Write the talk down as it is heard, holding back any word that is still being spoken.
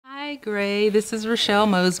Hi, Gray. This is Rochelle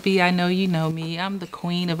Mosby. I know you know me. I'm the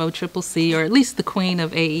queen of OCCC, or at least the queen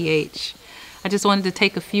of AEH. I just wanted to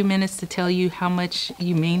take a few minutes to tell you how much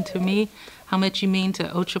you mean to me, how much you mean to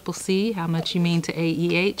OCCC, how much you mean to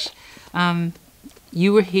AEH.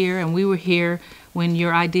 You were here and we were here when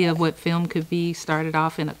your idea of what film could be started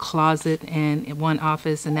off in a closet and in one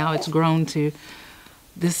office, and now it's grown to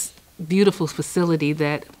this beautiful facility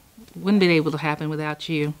that wouldn't be able to happen without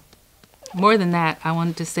you. More than that, I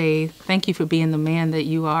wanted to say thank you for being the man that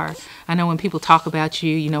you are. I know when people talk about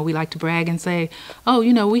you, we like to brag and say, oh,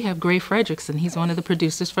 we have Gray Frederickson. He's one of the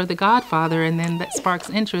producers for The Godfather, and then that sparks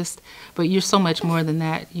interest. But you're so much more than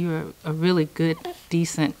that. You're a really good,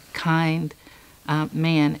 decent, kind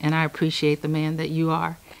man, and I appreciate the man that you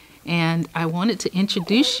are. And I wanted to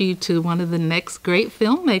introduce you to one of the next great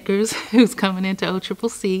filmmakers who's coming into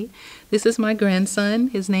OCCC. This is my grandson.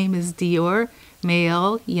 His name is Dior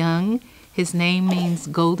Mael Young. His name means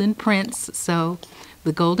Golden Prince, so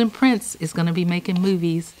the Golden Prince is going to be making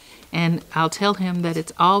movies, and I'll tell him that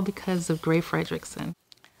it's all because of Gray Frederickson.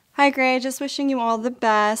 Hi, Gray. Just wishing you all the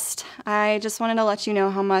best. I just wanted to let you know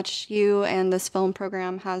how much you and this film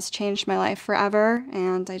program has changed my life forever,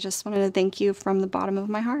 and I just wanted to thank you from the bottom of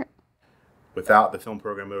my heart. Without the film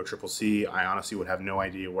program at OCCC, I honestly would have no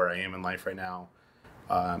idea where I am in life right now.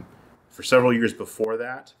 For several years before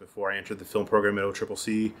that, before I entered the film program at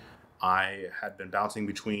OCCC, I had been bouncing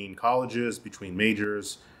between colleges, between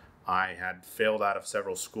majors. I had failed out of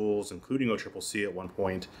several schools, including OCCC at one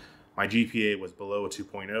point. My GPA was below a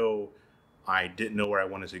 2.0. I didn't know where I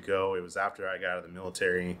wanted to go. It was after I got out of the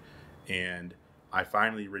military, and I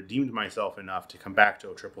finally redeemed myself enough to come back to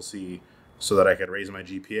OCCC so that I could raise my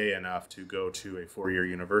GPA enough to go to a four-year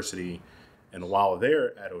university. And while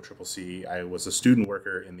there at OCCC, I was a student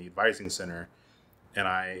worker in the advising center, and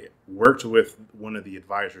I worked with one of the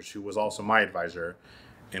advisors who was also my advisor,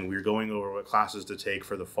 and we were going over what classes to take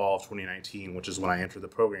for the fall of 2019, which is when I entered the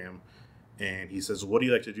program. And he says, what do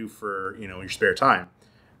you like to do for, your spare time?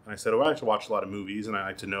 And I said, well, I like to watch a lot of movies, and I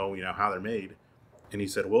like to know, how they're made. And he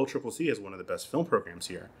said, well, OCCC is one of the best film programs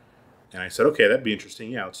here. And I said, okay, that'd be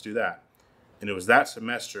interesting. Yeah, let's do that. And it was that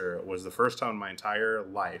semester was the first time in my entire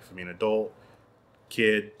life, adult,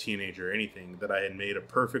 kid, teenager, anything, that I had made a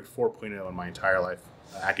perfect 4.0 in my entire life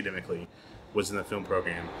academically was in the film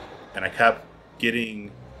program. And I kept getting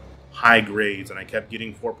high grades, and I kept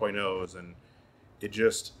getting 4.0s, and it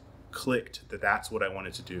just clicked that that's what I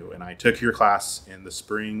wanted to do. And I took your class in the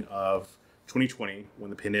spring of 2020 when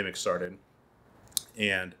the pandemic started.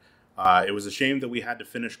 And it was a shame that we had to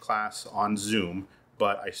finish class on Zoom,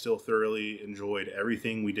 but I still thoroughly enjoyed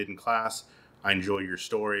everything we did in class. I enjoyed your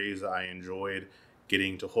stories. I enjoyed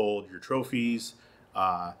getting to hold your trophies.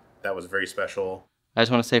 That was very special. I just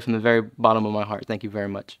want to say from the very bottom of my heart, thank you very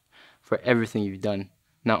much for everything you've done,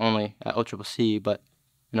 not only at OCCC, but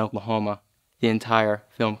in Oklahoma. The entire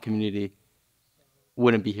film community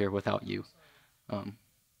wouldn't be here without you.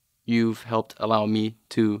 You've helped allow me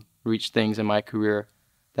to reach things in my career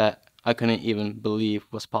that I couldn't even believe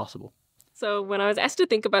was possible. So when I was asked to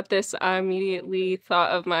think about this, I immediately thought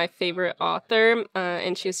of my favorite author,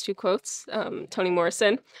 and she has two quotes, Toni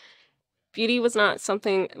Morrison. Beauty was not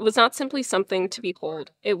simply something to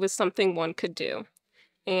behold. It was something one could do.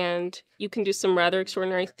 And you can do some rather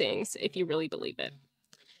extraordinary things if you really believe it.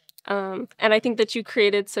 And I think that you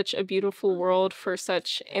created such a beautiful world for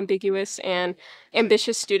such ambiguous and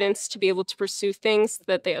ambitious students to be able to pursue things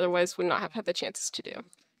that they otherwise would not have had the chances to do.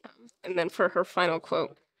 And then for her final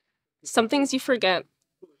quote, some things you forget,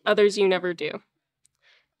 others you never do.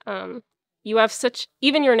 You have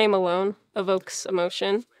even your name alone evokes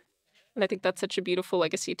emotion. And I think that's such a beautiful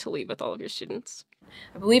legacy to leave with all of your students.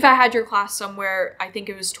 I believe I had your class somewhere, I think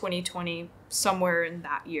it was 2020, somewhere in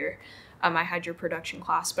that year. I had your production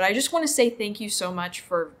class. But I just want to say thank you so much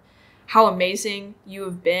for how amazing you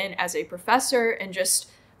have been as a professor, and just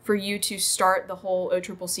for you to start the whole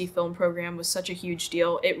OCCC film program was such a huge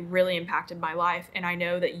deal. It really impacted my life. And I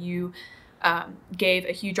know that you gave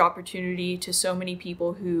a huge opportunity to so many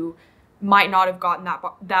people who might not have gotten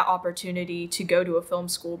that opportunity to go to a film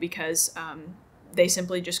school because they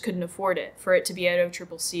simply just couldn't afford it. For it to be at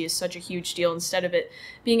OCCC is such a huge deal instead of it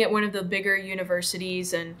being at one of the bigger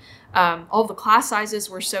universities. And all the class sizes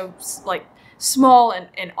were so small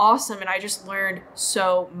and awesome. And I just learned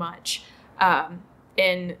so much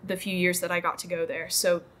in the few years that I got to go there.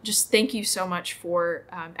 So just thank you so much for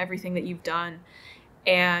everything that you've done.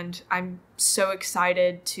 And I'm so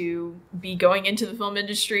excited to be going into the film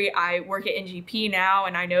industry. I work at NGP now,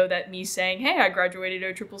 and I know that me saying, hey, I graduated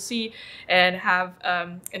OCCC and have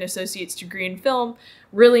an associate's degree in film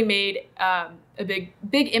really made a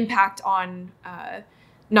big impact on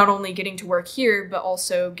not only getting to work here, but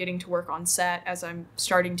also getting to work on set as I'm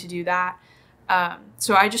starting to do that.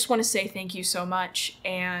 So I just want to say thank you so much.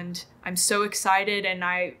 And I'm so excited, and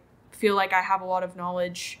I feel like I have a lot of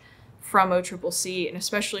knowledge from OCCC, and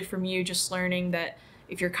especially from you, just learning that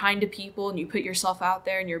if you're kind to people and you put yourself out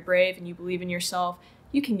there and you're brave and you believe in yourself,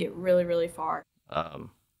 you can get really, really far.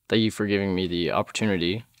 Thank you for giving me the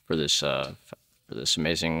opportunity for this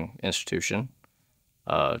amazing institution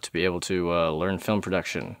to be able to learn film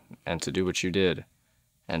production and to do what you did,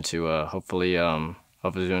 and to hopefully to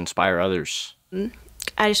inspire others.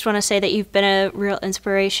 I just want to say that you've been a real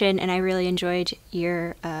inspiration, and I really enjoyed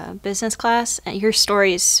your business class. Your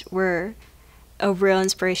stories were a real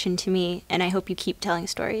inspiration to me, and I hope you keep telling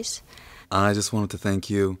stories. I just wanted to thank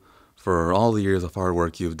you for all the years of hard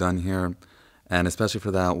work you've done here, and especially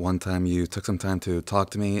for that one time you took some time to talk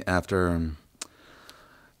to me after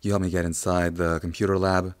you helped me get inside the computer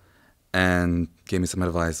lab and gave me some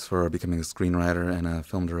advice for becoming a screenwriter and a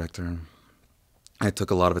film director. I took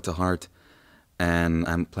a lot of it to heart, and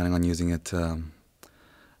I'm planning on using it to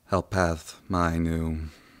help path my new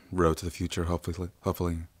road to the future,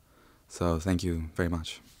 hopefully. So thank you very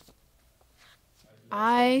much.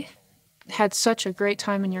 I had such a great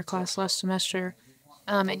time in your class last semester,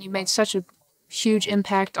 and you made such a huge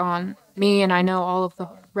impact on me, and I know all of the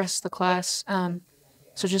rest of the class.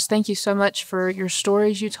 So just thank you so much for your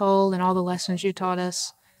stories you told and all the lessons you taught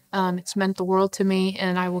us. It's meant the world to me,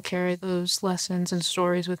 and I will carry those lessons and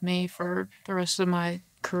stories with me for the rest of my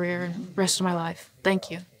career and rest of my life.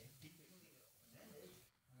 Thank you.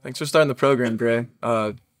 Thanks for starting the program, Gray.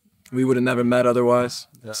 We would have never met otherwise.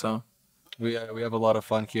 Yeah. So we have a lot of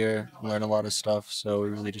fun here, learn a lot of stuff, so we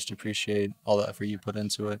really just appreciate all the effort you put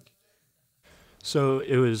into it. So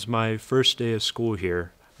it was my first day of school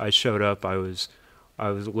here. I showed up, I was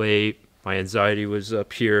late, my anxiety was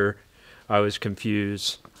up here, I was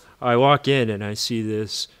confused. I walk in and I see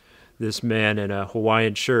this man in a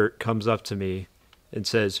Hawaiian shirt comes up to me and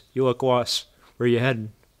says, "You look lost. Where you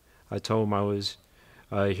heading?" I told him I was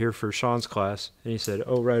here for Sean's class, and he said,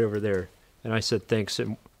 "Oh, right over there." And I said thanks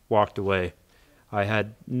and walked away. I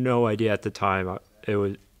had no idea at the time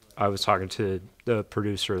I was talking to the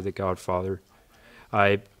producer of The Godfather.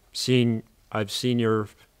 I've seen your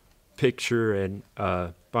picture and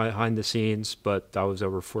behind the scenes, but that was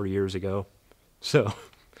over 4 years ago. So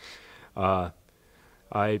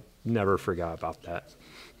I never forgot about that.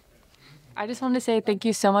 I just wanted to say thank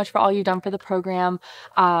you so much for all you've done for the program.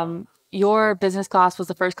 Your business class was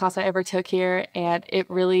the first class I ever took here, and it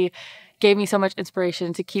really gave me so much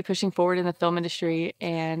inspiration to keep pushing forward in the film industry,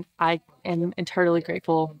 and I am eternally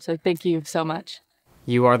grateful. So thank you so much.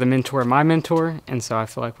 You are the mentor of my mentor, and so I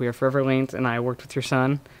feel like we are forever linked. And I worked with your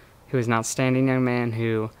son, who is an outstanding young man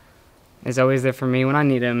who is always there for me when I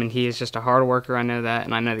need him, and he is just a hard worker. I know that,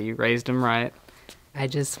 and I know that you raised him right. I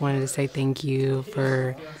just wanted to say thank you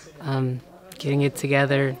for getting it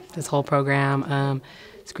together, this whole program.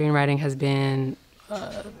 Screenwriting has been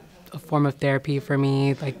a form of therapy for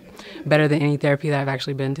me, like better than any therapy that I've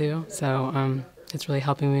actually been to. So it's really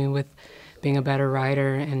helping me with being a better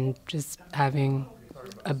writer and just having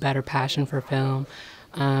a better passion for film.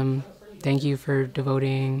 Thank you for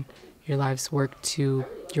devoting your life's work to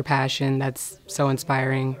your passion. That's so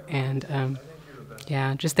inspiring. And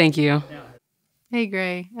yeah, just thank you. Hey,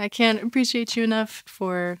 Gray. I can't appreciate you enough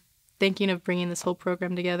for thinking of bringing this whole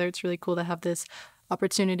program together. It's really cool to have this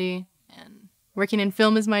opportunity. And working in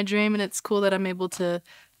film is my dream, and it's cool that I'm able to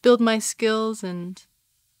build my skills and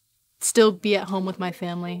still be at home with my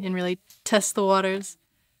family and really test the waters.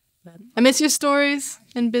 But I miss your stories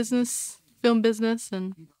in business, film business,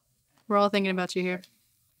 and we're all thinking about you here.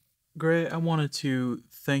 Gray, I wanted to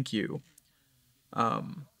thank you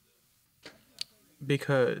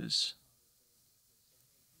because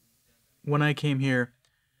when I came here,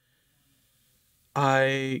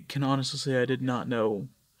 I can honestly say I did not know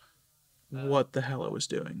what the hell I was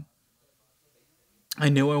doing. I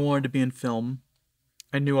knew I wanted to be in film.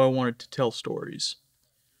 I knew I wanted to tell stories.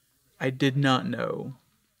 I did not know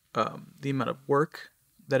the amount of work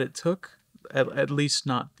that it took, at least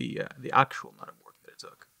not the actual amount of work that it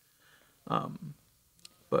took.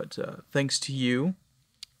 But thanks to you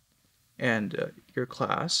and your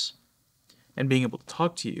class and being able to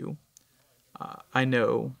talk to you, I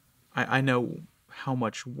know how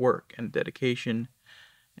much work and dedication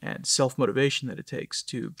and self-motivation that it takes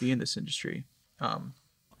to be in this industry.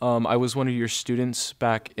 I was one of your students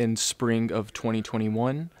back in spring of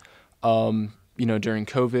 2021, during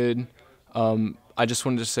COVID. I just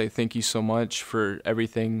wanted to say thank you so much for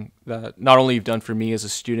everything that not only you've done for me as a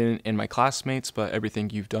student and my classmates, but everything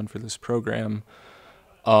you've done for this program.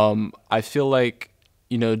 I feel like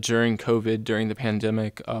during COVID, during the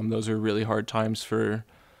pandemic, those are really hard times for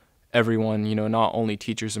everyone, not only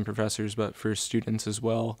teachers and professors, but for students as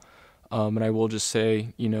well. And I will just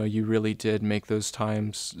say, you really did make those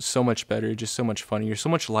times so much better, just so much funnier, so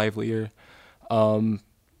much livelier.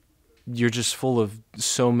 You're just full of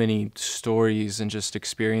so many stories and just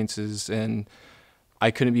experiences, and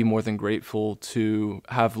I couldn't be more than grateful to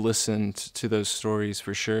have listened to those stories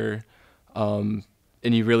for sure.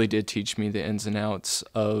 And you really did teach me the ins and outs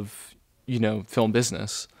of, film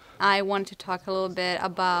business. I want to talk a little bit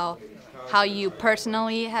about how you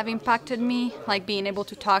personally have impacted me, like being able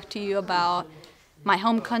to talk to you about my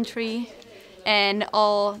home country and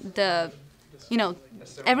all the,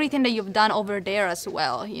 everything that you've done over there as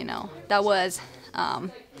well,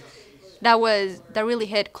 that really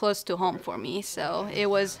hit close to home for me. So it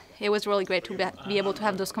was really great to be able to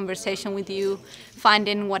have those conversations with you,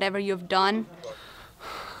 finding whatever you've done.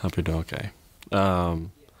 Hope you're doing okay.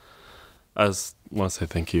 I just want to say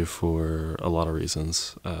thank you for a lot of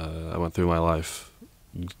reasons. I went through my life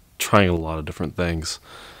trying a lot of different things,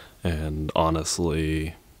 and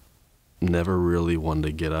honestly, never really wanted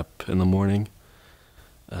to get up in the morning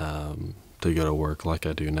to go to work like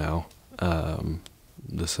I do now.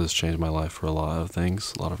 This has changed my life for a lot of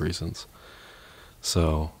things, a lot of reasons.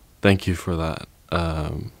 So thank you for that.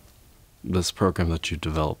 This program that you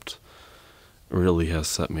developed really has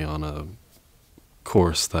set me on a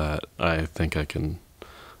course that I think I can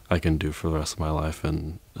do for the rest of my life,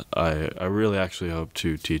 and I really actually hope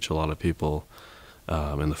to teach a lot of people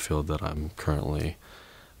in the field that I'm currently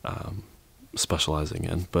specializing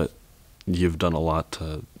in. But you've done a lot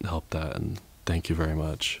to help that, and thank you very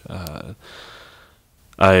much.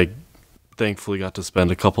 I thankfully got to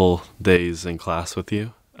spend a couple days in class with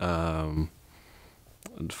you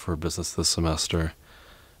for business this semester,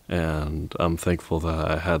 and I'm thankful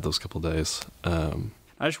that I had those couple days.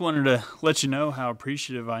 I just wanted to let you know how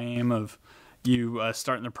appreciative I am of you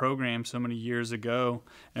starting the program so many years ago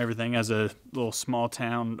and everything. As a little small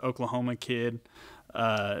town Oklahoma kid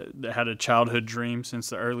that had a childhood dream since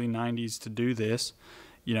the early 90s to do this,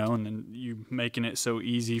 and then you making it so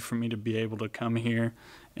easy for me to be able to come here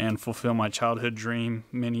and fulfill my childhood dream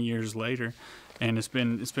many years later. And it's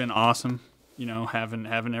been awesome, having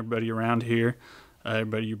everybody around here.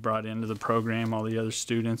 Everybody you brought into the program, all the other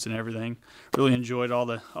students and everything. Really enjoyed all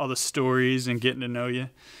the stories and getting to know you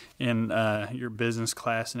in your business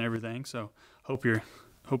class and everything. So hope you're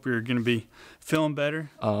going to be feeling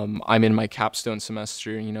better. I'm in my capstone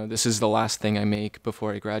semester. This is the last thing I make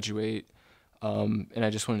before I graduate, and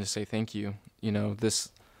I just wanted to say thank you.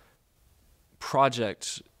 This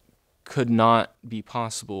project could not be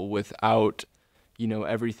possible without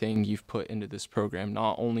everything you've put into this program,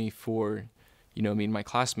 not only for me and my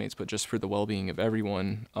classmates, but just for the well-being of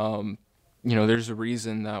everyone. There's a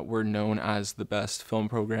reason that we're known as the best film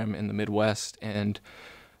program in the Midwest, and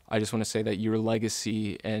I just want to say that your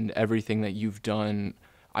legacy and everything that you've done,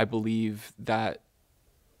 I believe that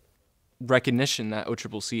recognition that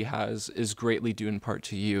OCCC has is greatly due in part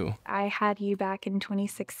to you. I had you back in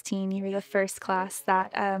 2016. You were the first class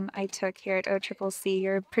that I took here at OCCC,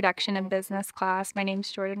 your production and business class. My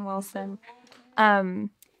name's Jordan Wilson.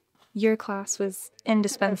 Your class was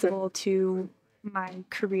indispensable to my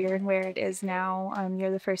career and where it is now.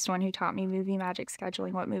 You're the first one who taught me movie magic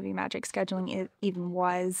scheduling, what movie magic scheduling even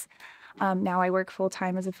was. Now I work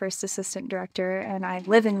full-time as a first assistant director, and I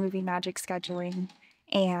live in movie magic scheduling,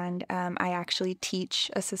 and I actually teach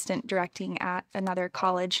assistant directing at another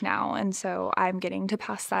college now, and so I'm getting to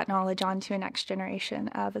pass that knowledge on to a next generation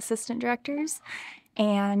of assistant directors,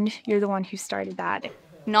 and you're the one who started that.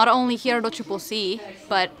 Not only here at OCCC,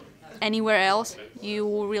 but anywhere else, you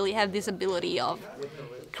will really have this ability of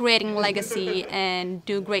creating legacy and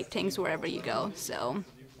do great things wherever you go. So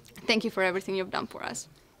thank you for everything you've done for us.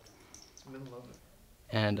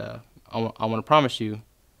 And I want to promise you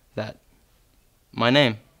that my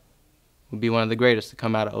name will be one of the greatest to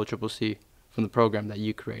come out of OCCC from the program that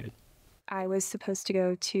you created. I was supposed to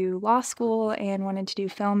go to law school and wanted to do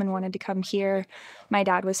film and wanted to come here. My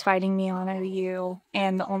dad was fighting me on OU,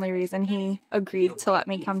 and the only reason he agreed to let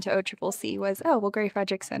me come to OCCC was, Gray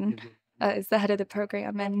Frederickson is the head of the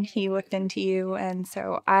program, and he looked into you, and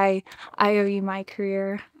so I owe you my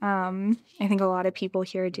career. I think a lot of people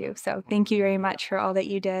here do. So thank you very much for all that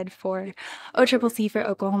you did for OCCC, for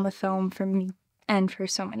Oklahoma Film, for me, and for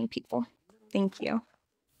so many people. Thank you.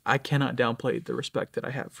 I cannot downplay the respect that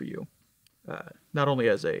I have for you. Not only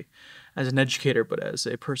as an educator, but as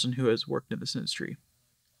a person who has worked in this industry.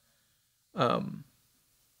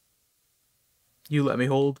 You let me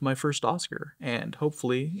hold my first Oscar, and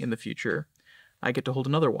hopefully in the future I get to hold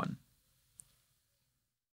another one.